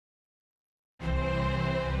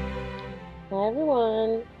Hi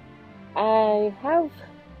everyone. I have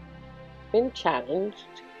been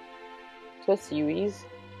challenged to a series.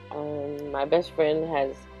 My best friend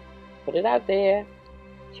has put it out there.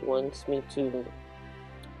 She wants me to,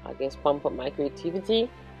 pump up my creativity.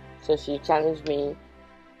 So she challenged me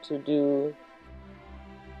to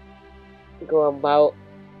go about,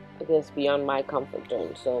 beyond my comfort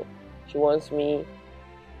zone. So she wants me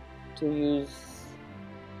to use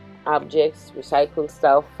objects, recycle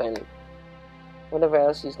stuff, and whatever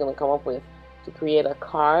else she's going to come up with to create a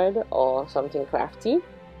card or something crafty.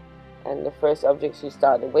 And the first object she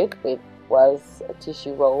started with was a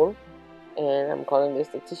tissue roll, and I'm calling this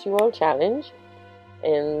the tissue roll challenge.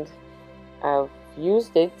 And I've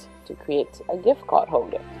used it to create a gift card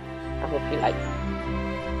holder. I hope you like it.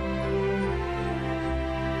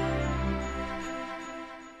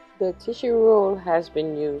 The tissue roll has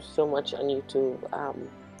been used so much on YouTube.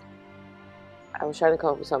 I was trying to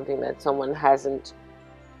come up with something that someone hasn't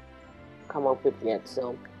come up with yet,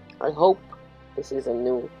 so I hope this is a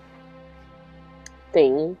new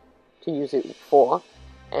thing to use it for,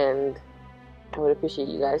 and I would appreciate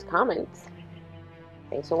you guys' comments.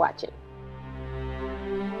 Thanks for watching.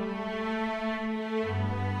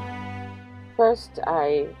 First,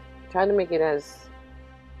 I tried to make it as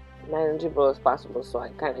manageable as possible, so I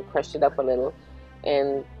kind of crushed it up a little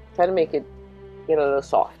and try to make it get a little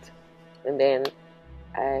soft. And then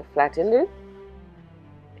I flattened it,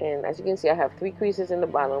 and as you can see, I have 3 creases in the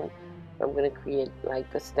bottom. I'm going to create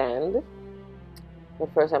like a stand.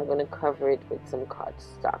 But first, I'm going to cover it with some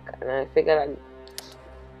cardstock, and I figured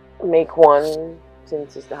I'd make one,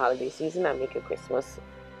 since it's the holiday season, I'll make a Christmas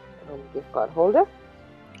gift card holder.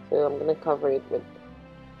 So I'm going to cover it with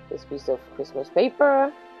this piece of Christmas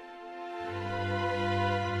paper.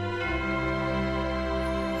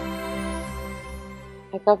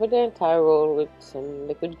 I covered the entire roll with some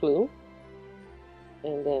liquid glue,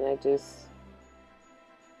 and then I just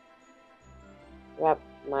wrap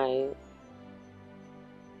my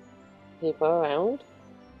paper around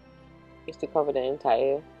just to cover the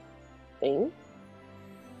entire thing.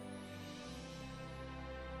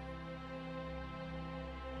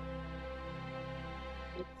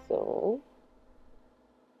 So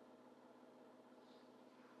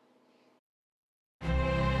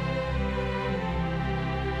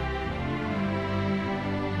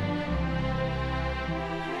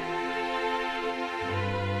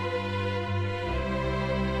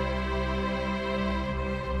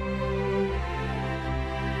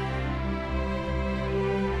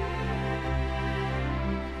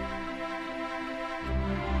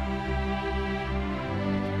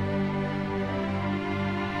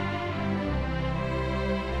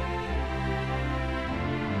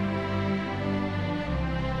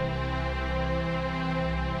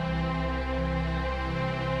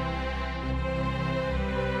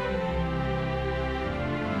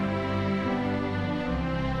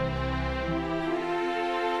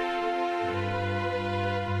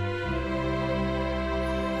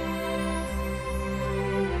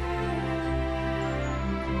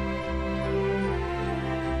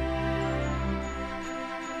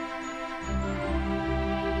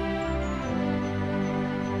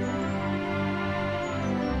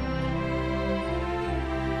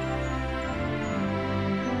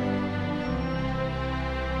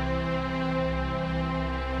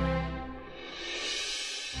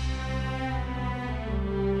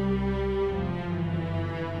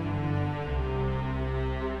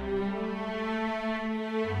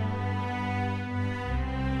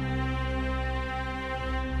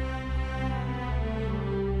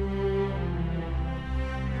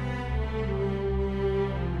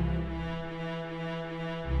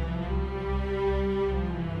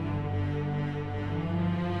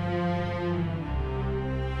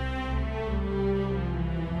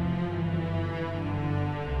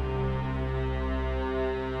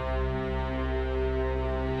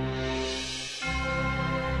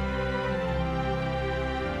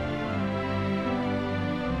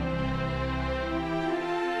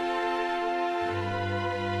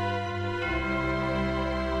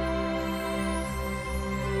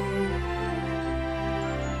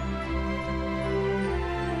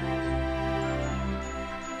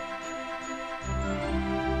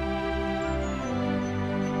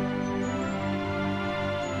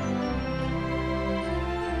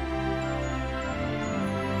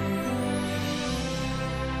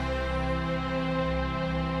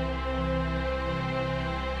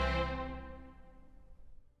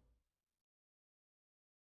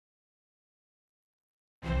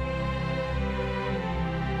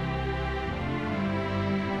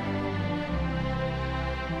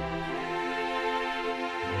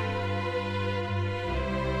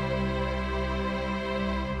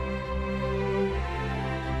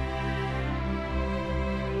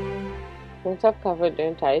Once I've covered the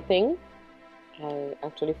entire thing, I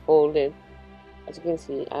actually folded. As you can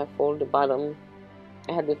see, I fold the bottom.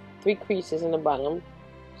 I had the 3 creases in the bottom,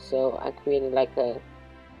 so I created like a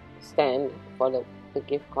stand for the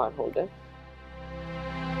gift card holder.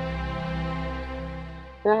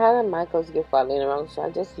 Now I had a Michael's gift card laying around, so I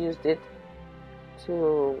just used it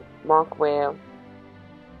to mark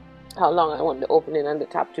how long I want the opening on the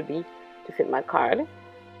top to be to fit my card.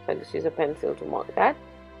 So I just use a pencil to mark that,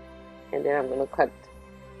 and then I'm going to cut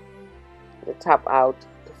the top out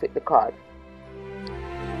to fit the card.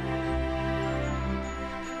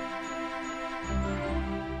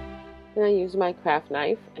 Then I use my craft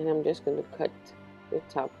knife, and I'm just going to cut the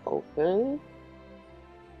top open.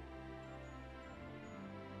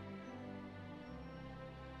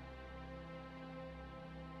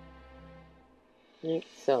 Like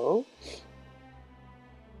so.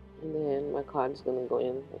 And then my card is going to go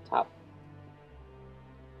in the top.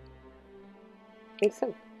 Like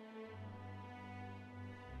so.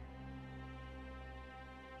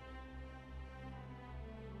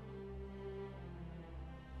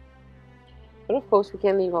 But of course, we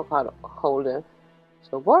can't leave our card holder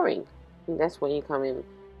so boring. And that's when you come in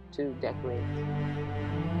to decorate.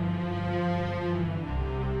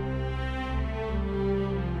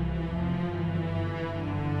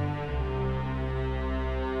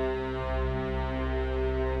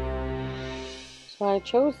 So I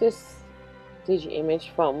chose this digi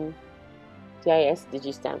image from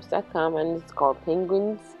disdigistamps.com, and it's called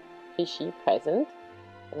Penguin's Fishy Present.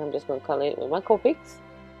 And I'm just going to color it with my Copics,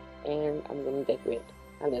 and I'm going to decorate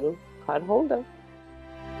a little card holder.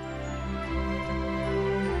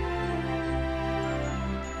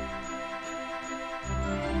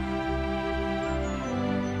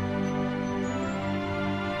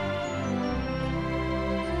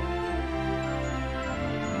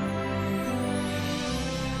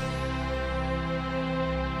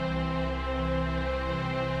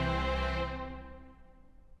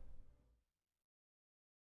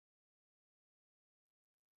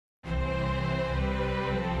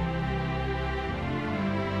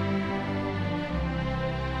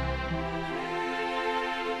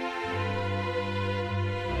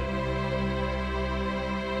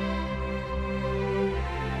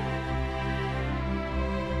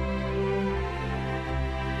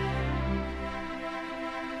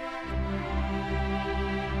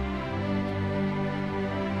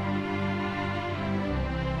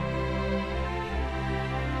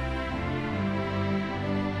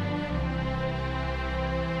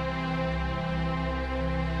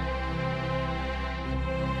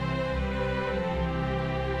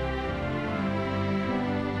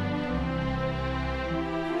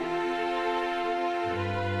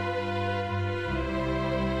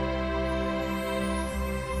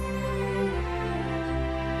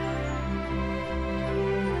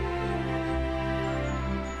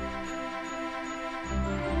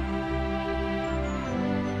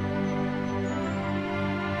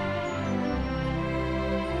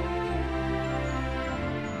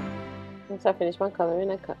 Once I finish my coloring,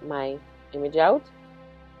 I cut my image out,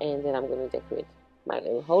 and then I'm going to decorate my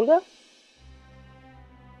little holder.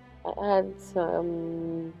 I add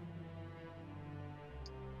some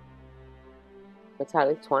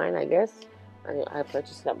metallic twine, I guess. I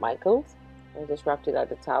purchased it at Michael's. I just wrapped it at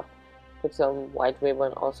the top, put some white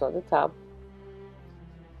ribbon also at the top,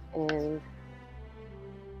 and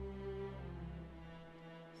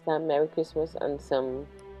stamp Merry Christmas and some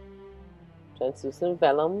translucent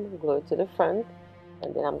vellum, glue it to the front,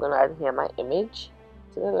 and then I'm going to add here my image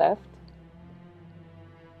to the left.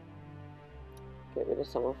 Get rid of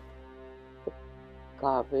some of the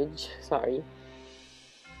garbage, sorry.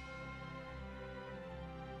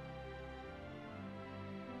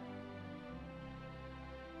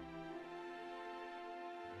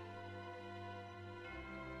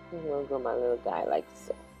 I'm going to go my little guy like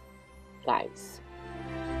so. Guys.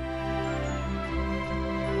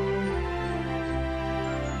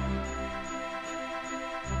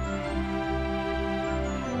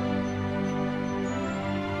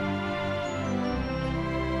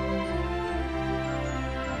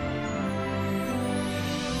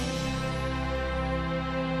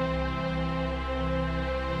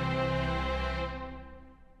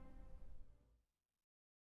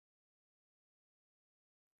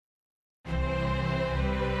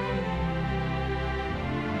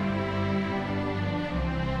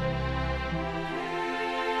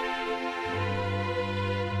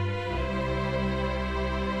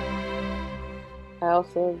 I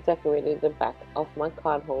also decorated the back of my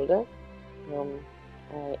card holder.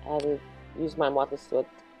 I used my multi-sort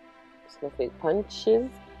snowflake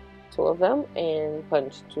punches, 2 of them, and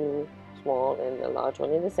punched 2 small and a large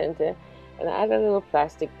one in the center. And I added a little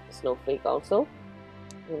plastic snowflake also.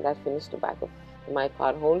 And that finished the back of my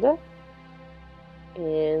card holder.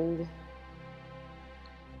 And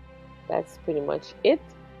that's pretty much it.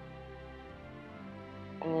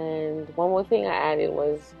 And one more thing I added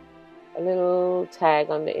was a little tag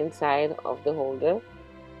on the inside of the holder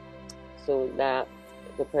so that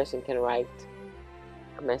the person can write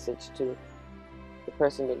a message to the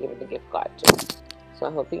person they're giving the gift card to. So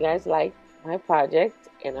I hope you guys like my project,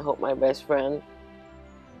 and I hope my best friend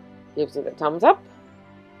gives it a thumbs up.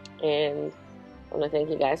 And I want to thank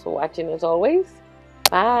you guys for watching as always.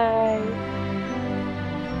 Bye.